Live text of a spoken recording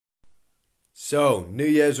So, New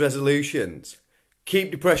Year's resolutions.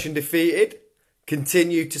 Keep depression defeated,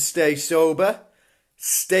 continue to stay sober,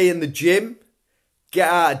 stay in the gym, get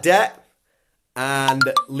out of debt,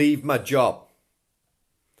 and leave my job.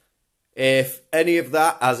 If any of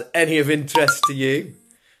that has any of interest to you,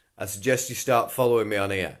 I suggest you start following me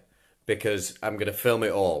on here because I'm going to film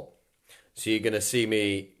it all. So you're going to see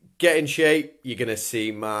me get in shape, you're going to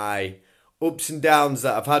see my ups and downs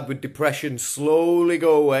that I've had with depression slowly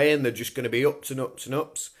go away, and they're just going to be ups and ups and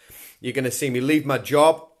ups. You're going to see me leave my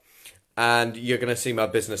job, and you're going to see my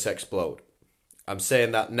business explode. I'm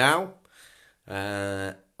saying that now,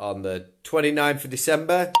 on the 29th of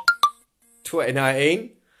December,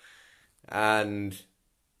 2019, and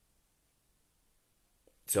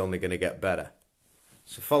it's only going to get better.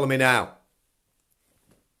 So follow me now.